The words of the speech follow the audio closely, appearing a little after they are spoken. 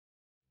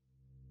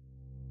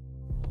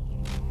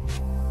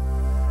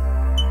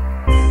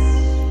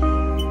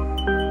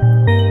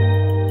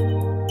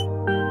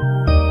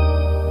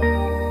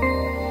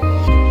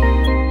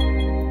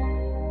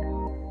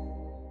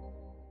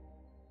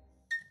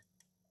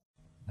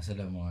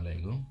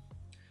Assalamualaikum.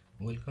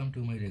 Welcome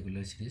to my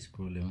regular series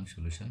problem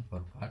solution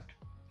for part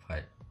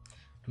 5.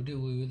 Today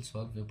we will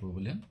solve a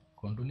problem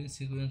controlling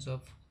sequence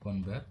of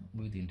conveyor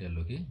with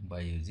interlocking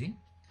by using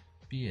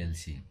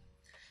PLC.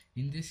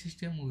 In this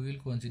system we will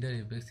consider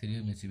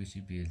FX3 Mitsubishi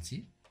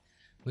PLC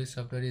which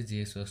software is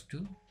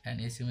GXOS2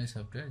 and SMA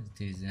software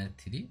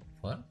Designer3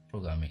 for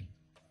programming.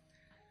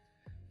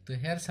 So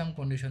here some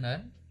conditions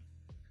are: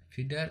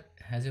 feeder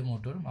has a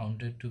motor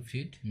mounted to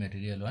feed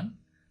material on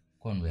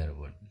conveyor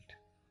belt.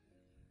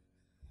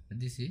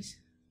 This is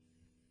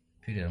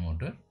feeder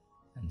motor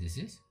and this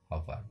is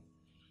hopper.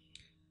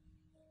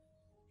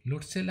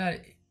 Load cell are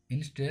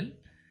installed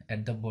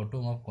at the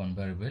bottom of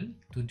conveyor belt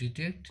to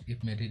detect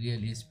if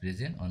material is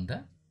present on the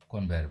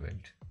conveyor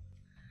belt.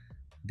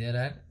 There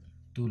are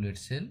two load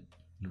cell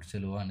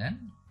 1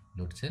 and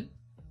load cell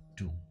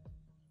 2.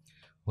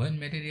 When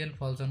material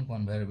falls on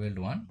conveyor belt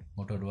 1,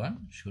 motor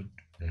 1 should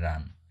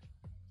run.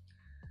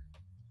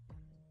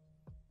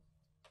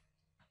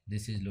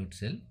 This is load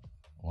cell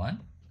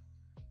 1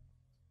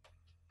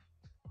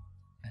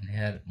 and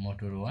here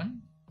motor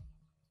 1,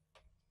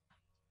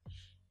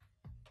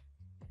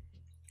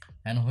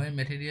 and when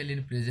material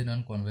is present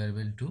on conveyor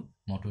belt 2,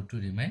 motor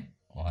 2 remain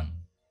on.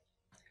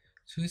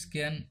 Switch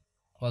can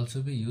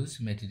also be used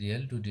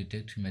material to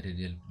detect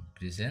material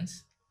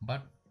presence,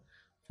 but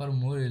for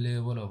more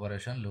reliable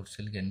operation load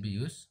cell can be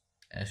used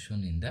as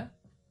shown in the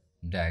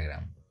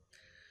diagram.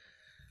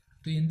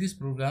 So in this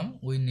program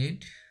we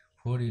need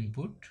 4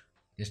 input: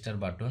 start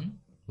button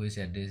which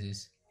address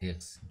is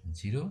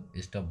x0,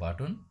 stop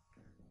button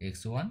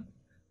x1,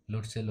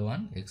 load cell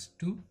 1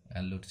 x2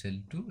 and load cell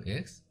 2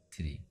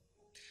 x3.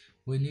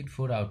 We need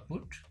 4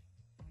 output: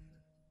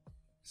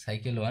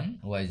 cycle 1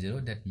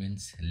 y0, that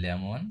means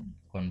lamp 1,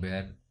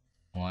 conveyor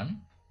 1,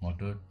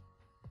 motor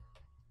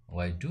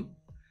y2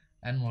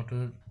 and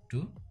motor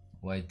 2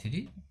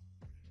 y3,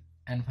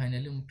 and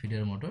finally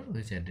feeder motor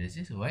which address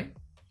is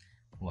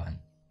y1.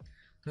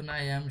 So now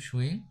I am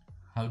showing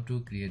how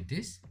to create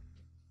this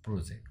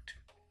project.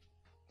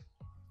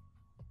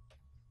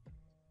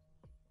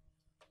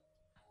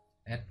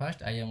 At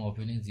first I am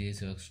opening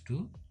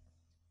GXOS2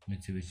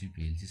 Mitsubishi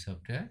PLC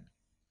software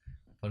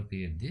for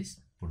create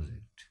this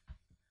project.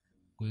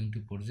 Going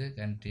to project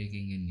and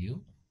taking a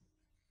new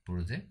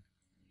project.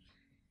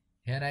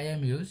 Here I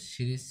am use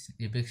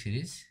FX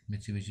series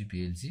Mitsubishi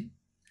PLC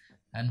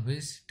and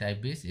which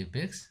type is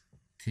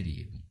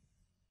FX3.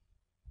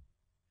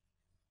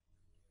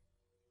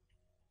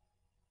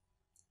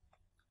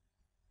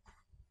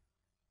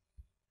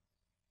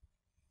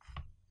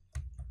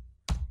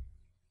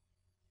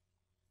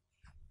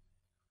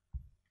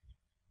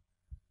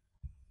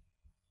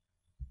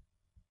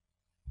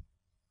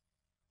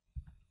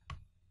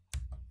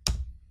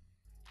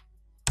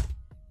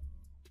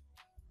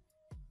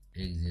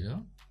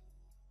 X0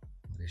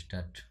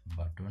 restart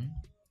button,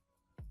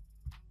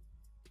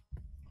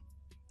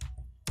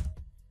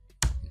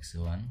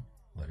 X1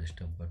 for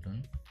stop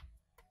button,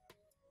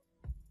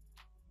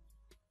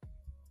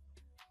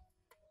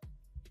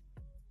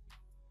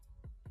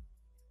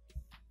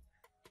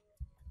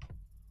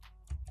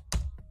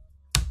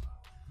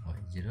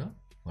 Y0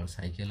 for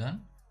cycle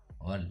on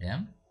or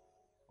lamp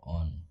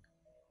on.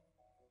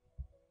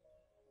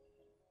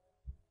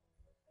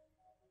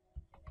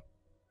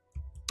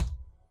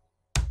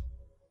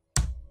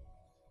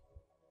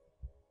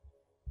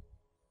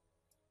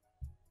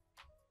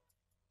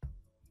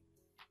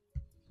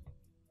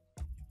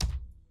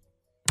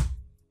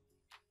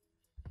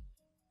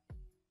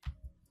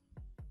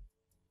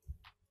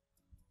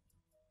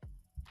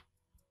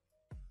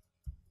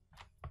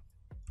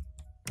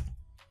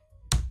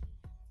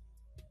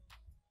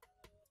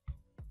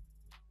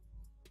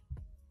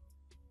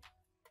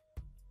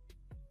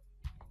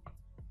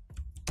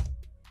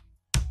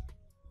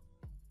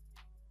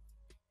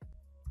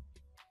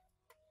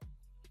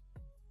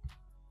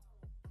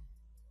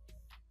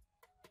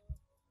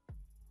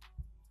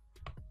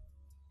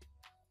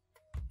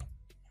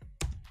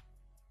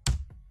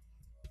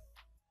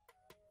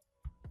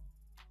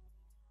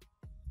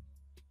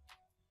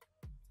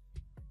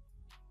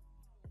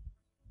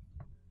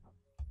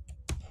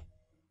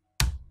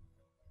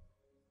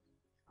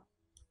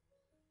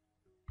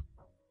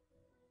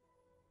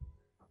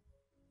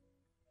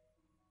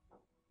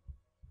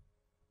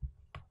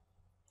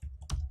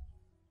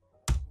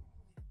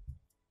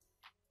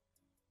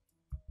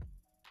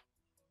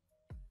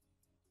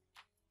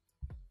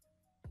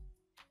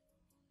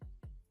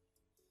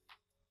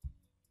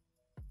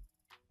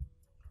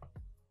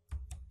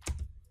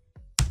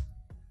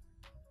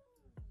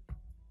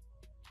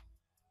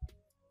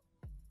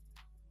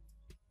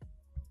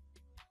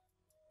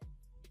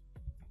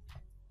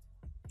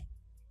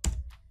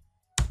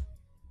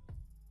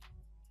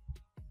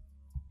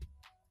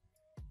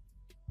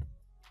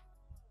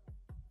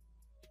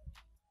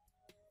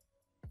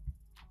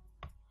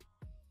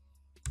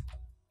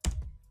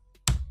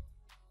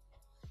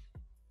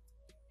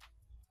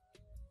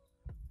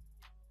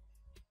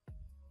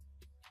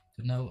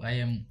 So now I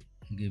am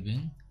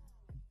giving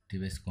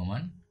device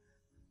command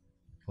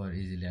for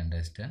easily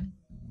understand.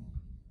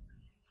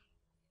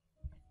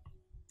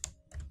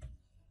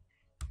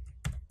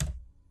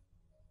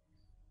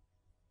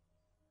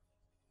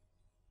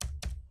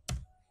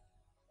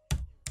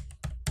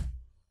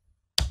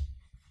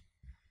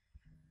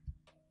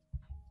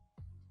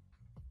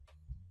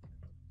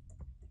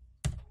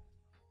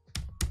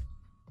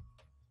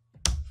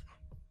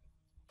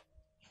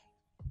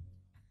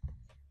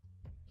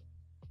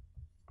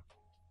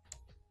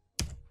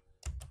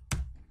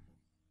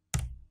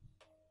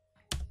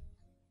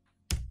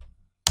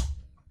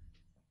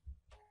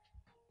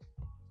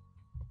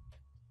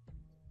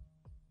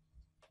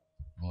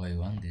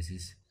 this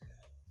is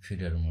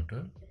feeder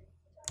motor.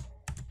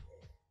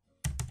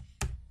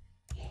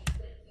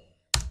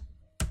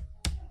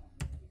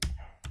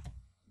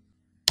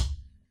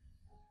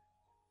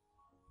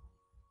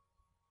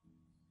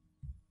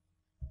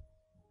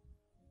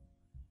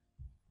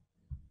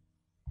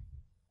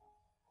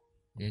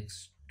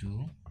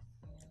 X2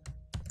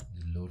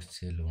 is load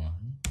cell 1.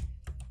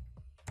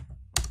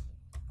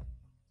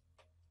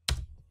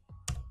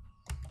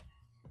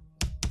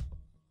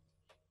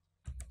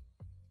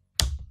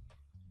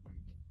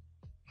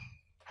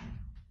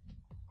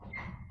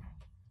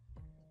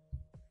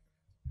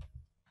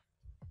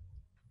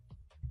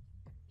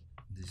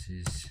 This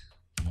is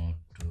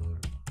motor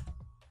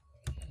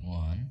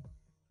 1.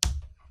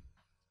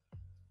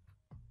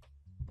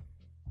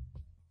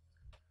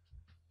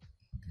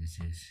 This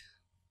is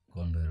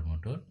conveyor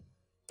motor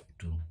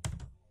 2.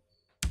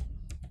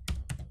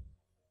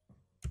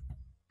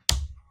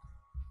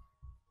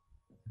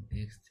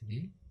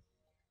 X3,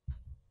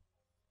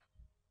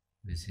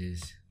 this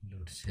is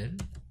load cell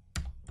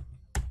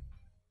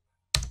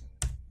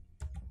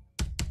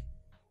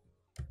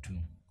 2.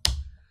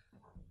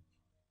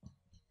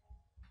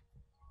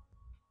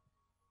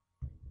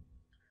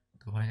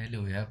 So finally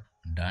we have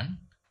done.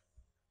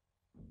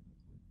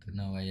 So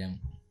now I am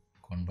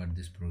convert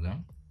this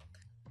program.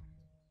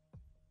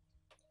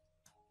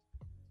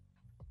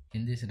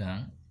 In this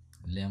run,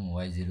 lamp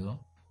Y0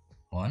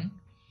 on.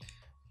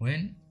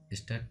 When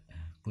start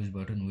push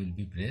button will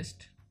be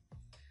pressed,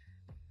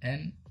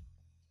 and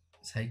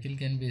cycle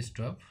can be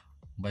stopped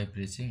by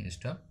pressing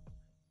stop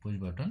push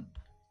button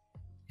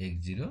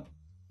X0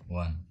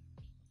 1.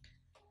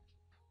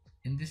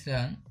 In this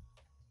run,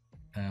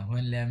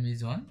 when lamp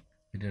is on,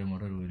 feeder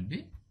motor will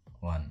be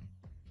 1.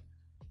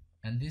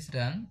 And this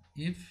run,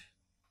 if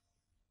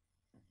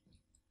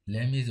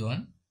lamp is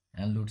on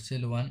and load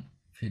cell 1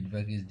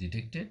 feedback is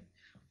detected,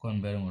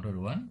 conveyor motor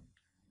 1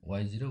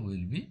 Y0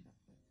 will be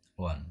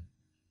 1.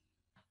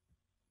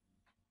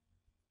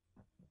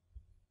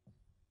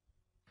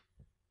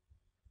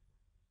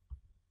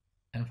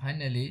 And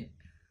finally,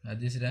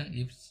 this run,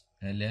 if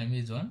lamp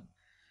is on,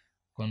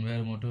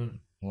 conveyor motor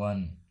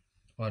 1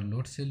 or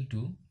load cell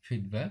 2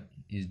 feedback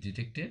is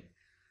detected,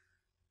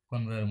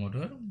 conveyor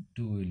motor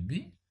 2 will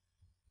be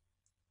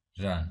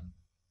run.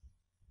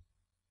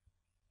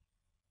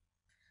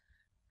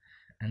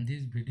 And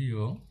this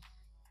video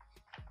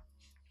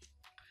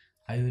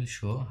I will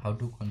show how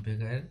to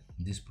configure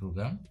this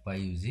program by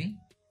using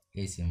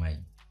HMI.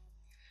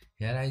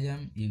 Here I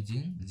am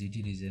using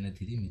GT Designer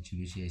 3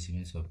 Mitsubishi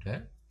HMI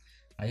software.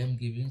 I am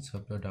giving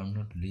software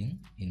download link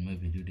in my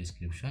video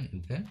description.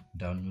 You can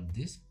download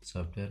this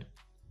software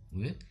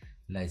with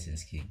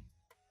license key.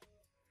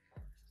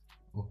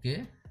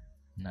 Okay,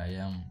 now I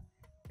am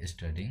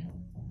starting.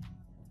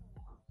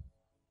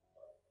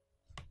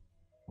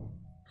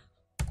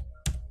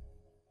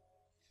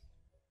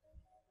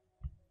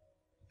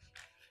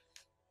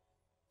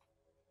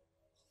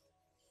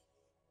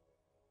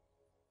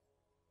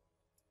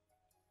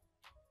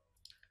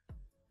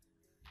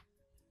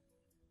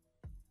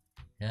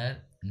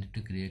 Here need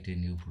to create a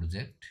new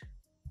project.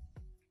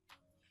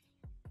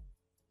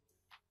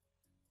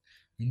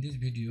 In this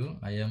video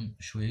I am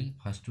showing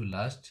first to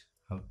last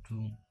how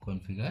to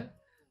configure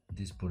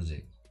this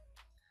project.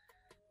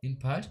 In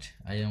first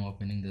I am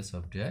opening the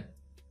software.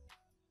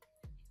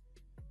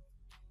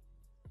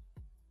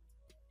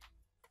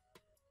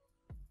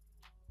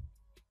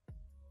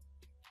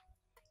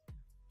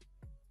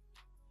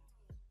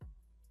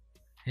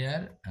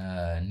 Here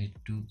need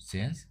to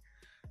change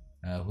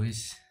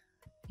which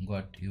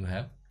what you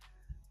have,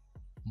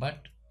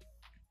 but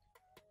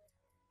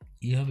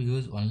you have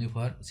used only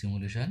for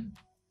simulation.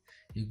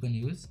 You can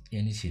use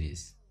any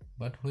series,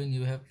 but when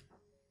you have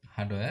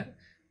hardware,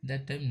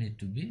 that time need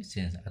to be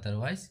changed.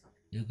 Otherwise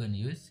you can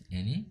use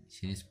any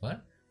series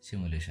for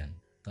simulation.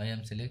 So I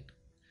am select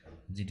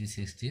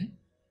GT16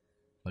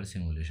 for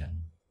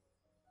simulation.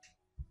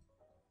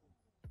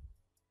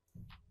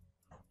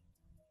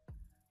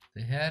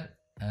 So here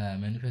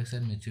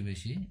manufacturer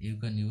Mitsubishi, you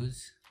can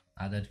use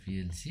other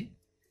PLC.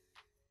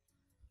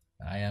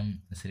 I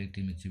am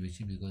selecting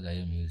Mitsubishi because I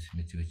am using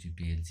Mitsubishi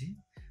PLC.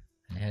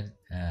 And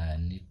here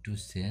need to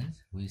change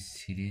which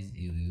series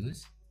you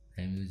use.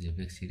 I am using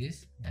FX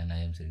series and I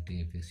am selecting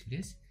FX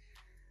series.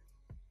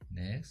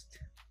 Next,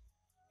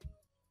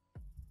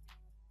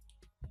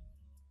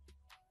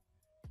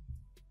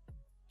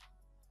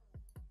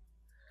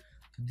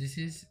 so this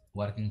is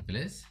working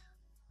place.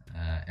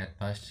 At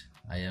first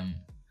I am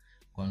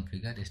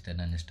configure start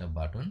and stop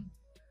button,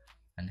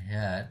 and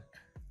here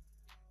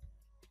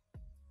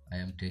I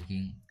am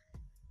taking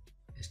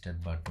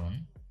start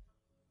button,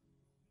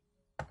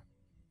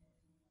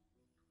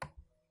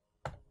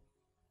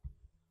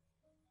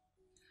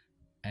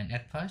 and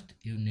at first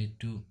you need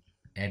to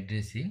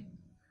addressing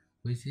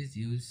which is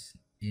used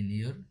in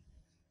your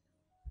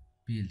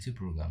PLC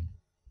program.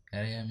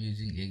 Here I am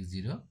using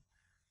X0.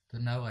 So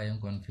now I am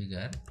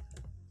configure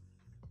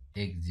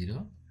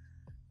X0,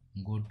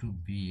 go to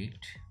bit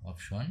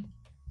option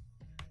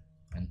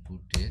and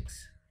put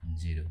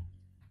X0,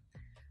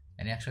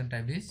 and action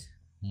type is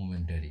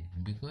momentary,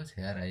 because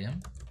here I am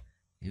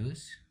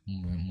use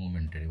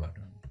momentary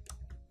button.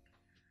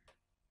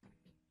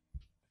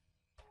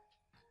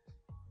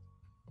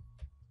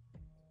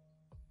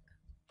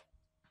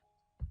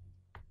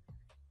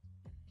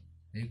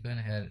 You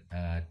can here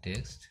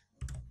text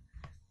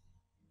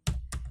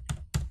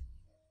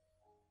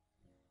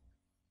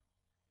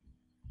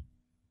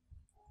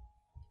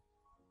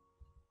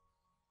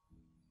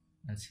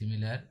and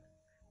similar.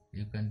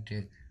 You can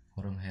take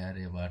from here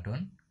a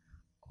button,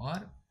 or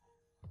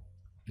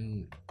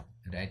you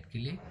right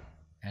click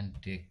and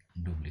take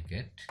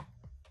duplicate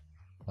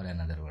for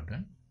another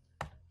button.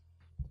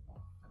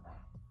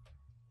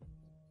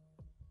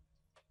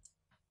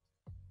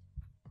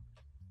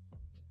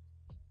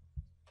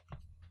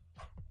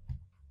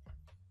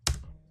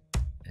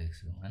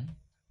 X1,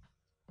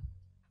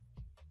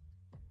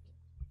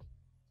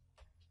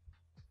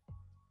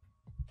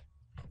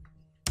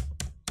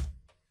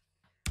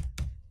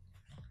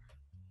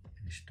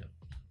 stop.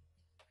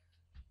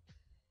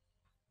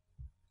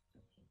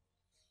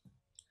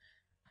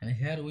 And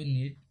here we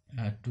need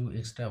two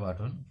extra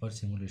button for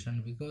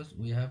simulation, because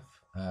we have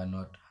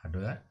not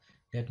hardware.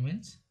 That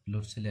means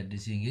load cell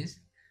addressing is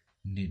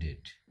needed.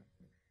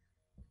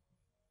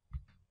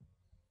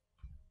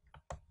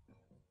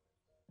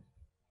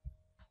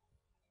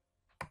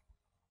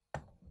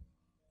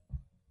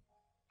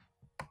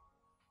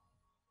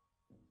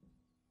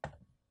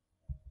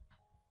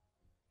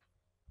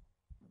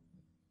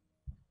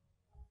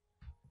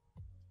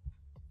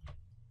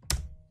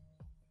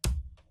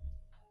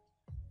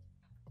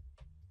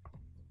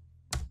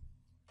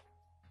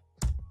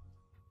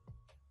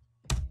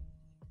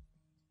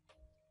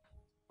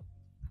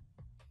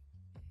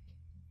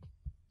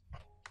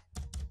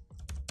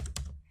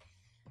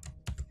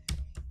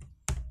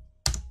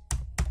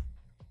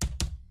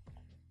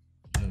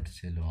 Load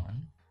cell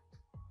 1,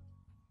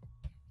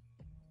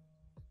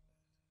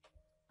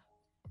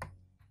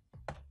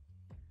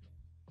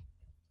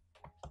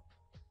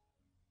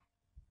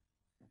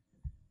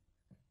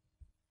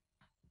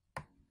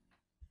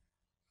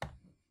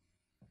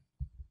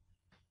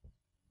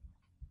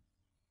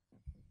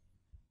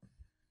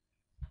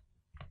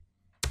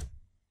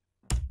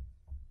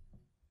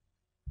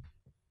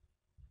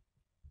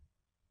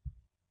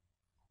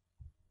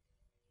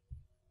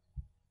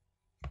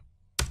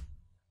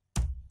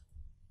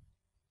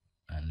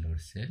 and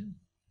load cell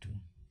 2.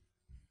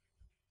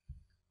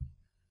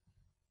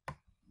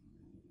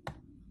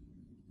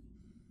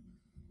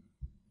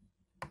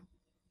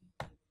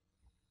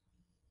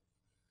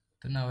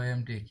 So now I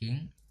am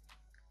taking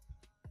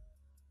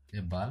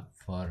a bulb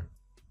for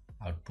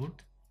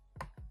output.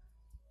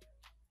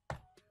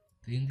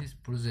 In this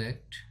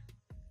project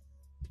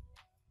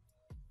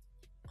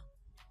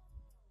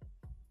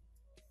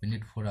we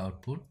need 4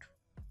 output.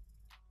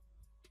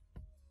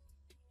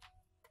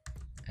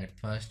 At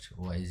first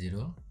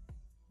Y0,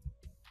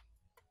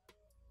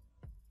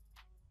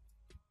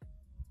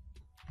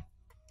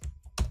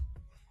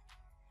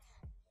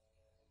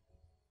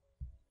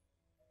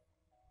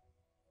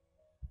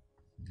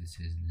 this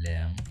is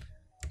lamp,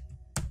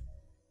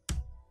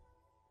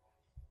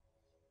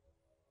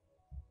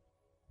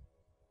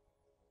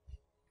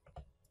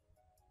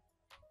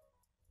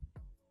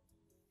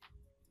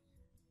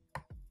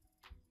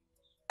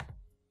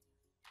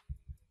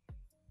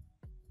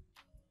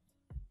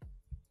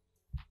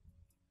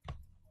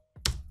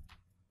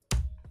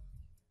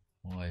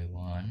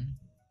 Y1,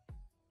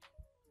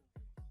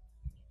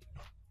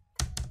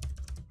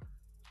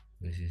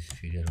 this is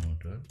feeder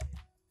motor,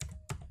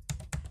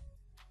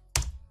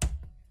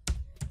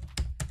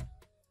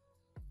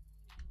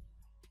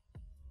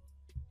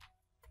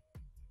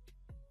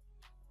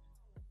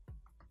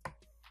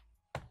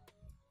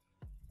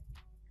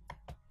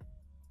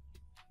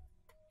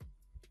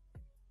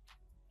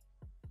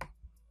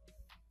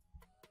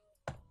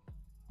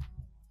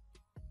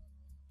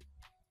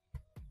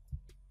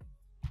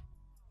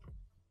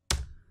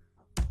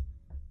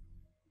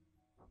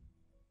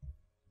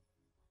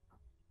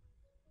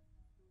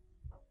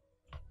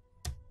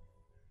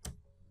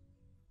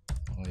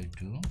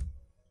 Y2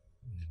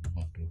 is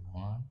motor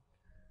 1,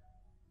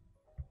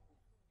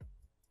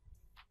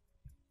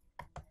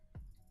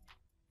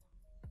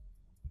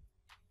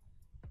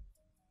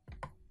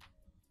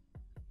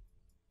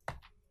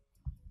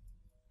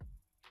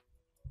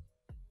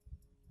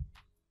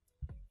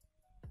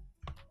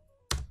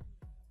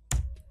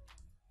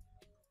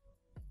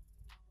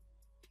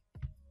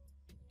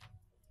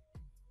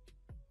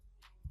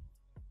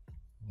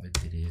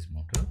 Y3 is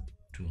motor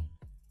 2.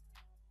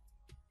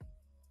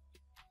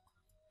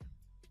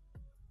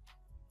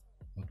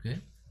 Okay,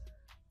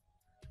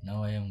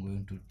 now I am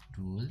going to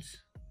tools,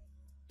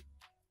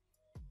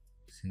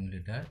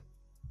 simulator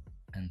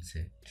and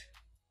set.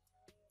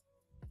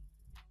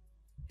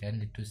 Here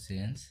need to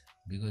sense,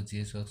 because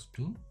GX works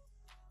 2,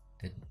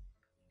 that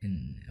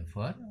in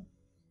for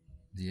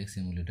GX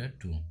simulator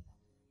 2.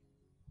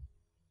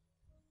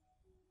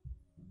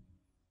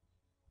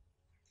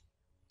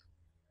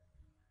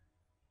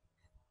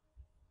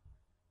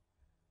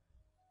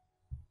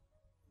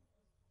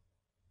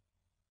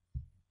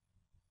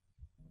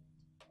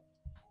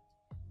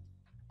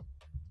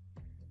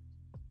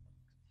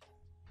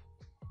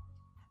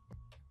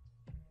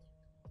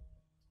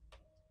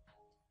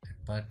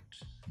 part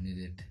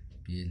needed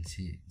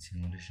PLC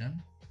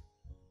simulation.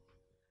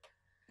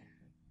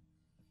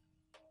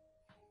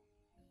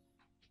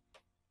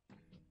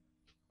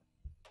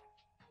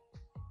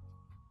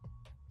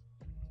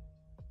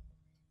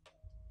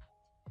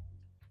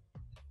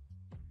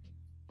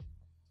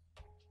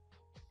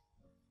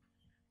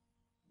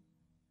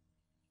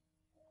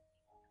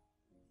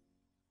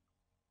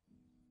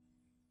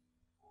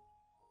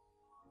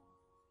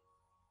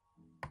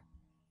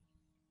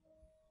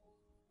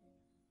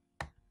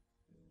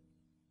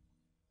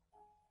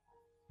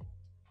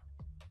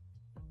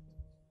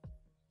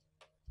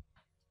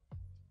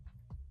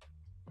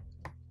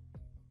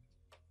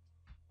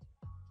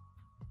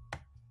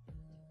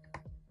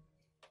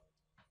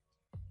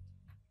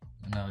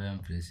 Now I am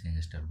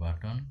pressing start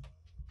button.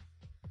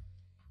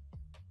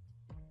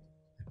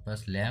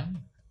 First lamp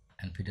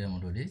and feeder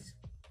motor is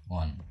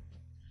on,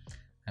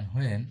 and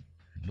when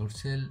load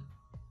cell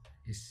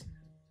is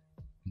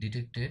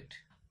detected,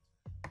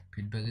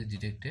 feedback is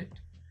detected,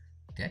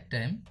 that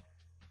time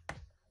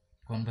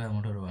conveyor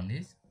motor 1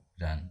 is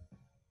run.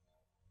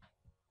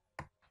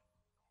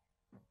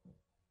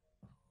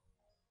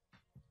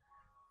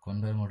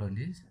 Conveyor motor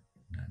is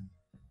run.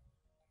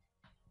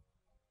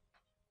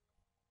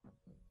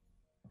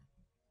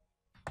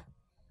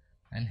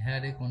 And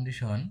here a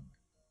condition,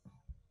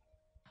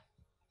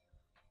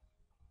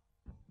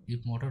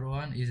 if motor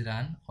 1 is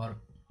run or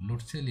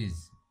load cell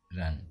is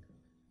run,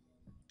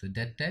 so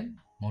that time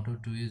motor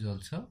 2 is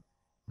also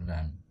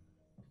run.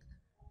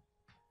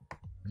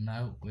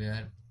 Now we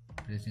are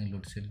pressing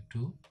load cell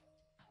 2,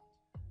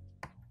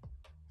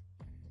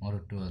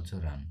 motor 2 also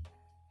run.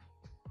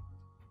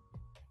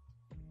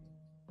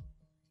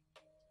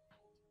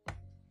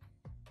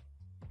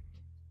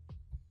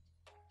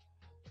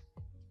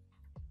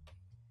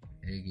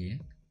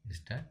 Again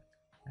start,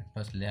 at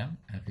first lamp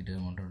and feeder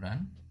motor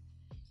run,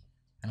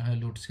 and when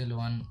load cell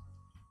 1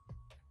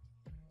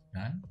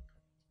 run,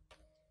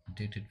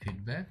 detected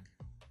feedback,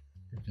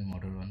 that means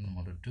motor 1 and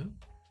motor 2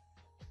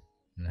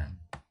 run.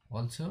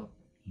 Also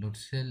load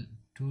cell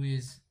 2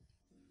 is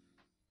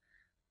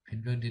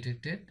feedback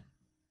detected,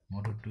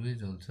 motor 2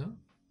 is also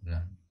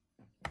run.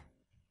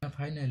 And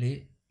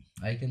finally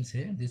I can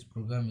say this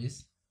program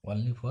is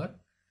only for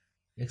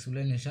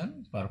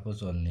explanation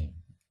purpose only.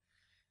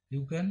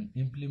 You can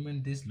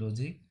implement this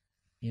logic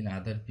in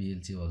other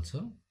PLC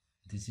also.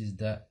 This is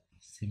the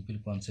simple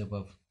concept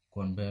of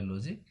conveyor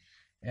logic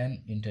and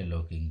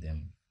interlocking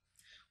them.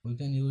 We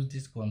can use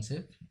this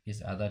concept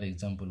is other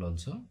example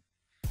also.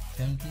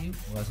 Thank you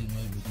for watching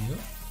my video,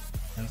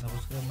 and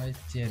subscribe my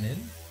channel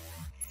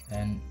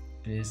and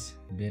press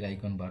bell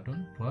icon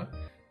button for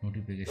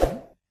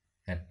notification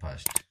at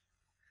first.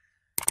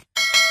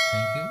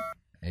 Thank you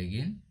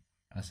again.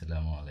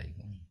 Assalamu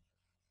alaikum.